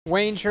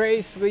Wayne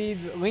Trace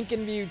leads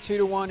Lincolnview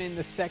 2-1 in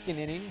the second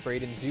inning.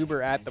 Braden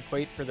Zuber at the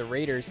plate for the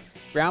Raiders.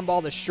 Ground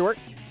ball to short.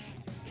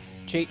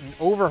 Chayton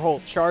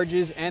Overholt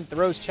charges and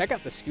throws. Check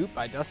out the scoop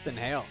by Dustin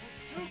Hale.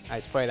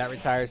 Nice play. That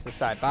retires the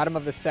side. Bottom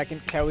of the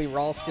second, Kelly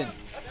Ralston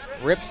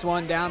rips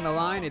one down the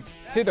line.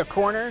 It's to the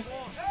corner,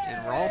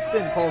 and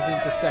Ralston pulls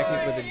into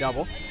second with a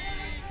double.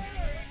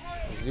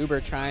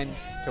 Zuber trying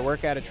to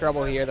work out of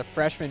trouble here. The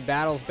freshman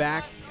battles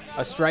back.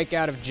 A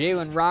strikeout of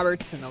Jalen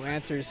Roberts, and the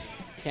Lancers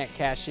can't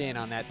cash in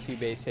on that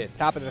two-base hit.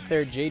 Top of the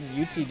third, Jaden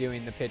Utee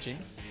doing the pitching.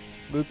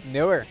 Luke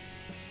Miller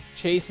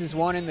chases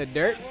one in the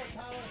dirt.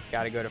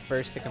 Got to go to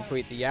first to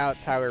complete the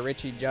out. Tyler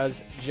Ritchie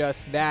does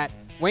just that.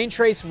 Wayne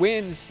Trace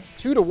wins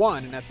 2-1,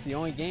 and that's the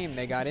only game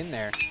they got in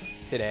there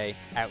today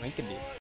at Lincolnview.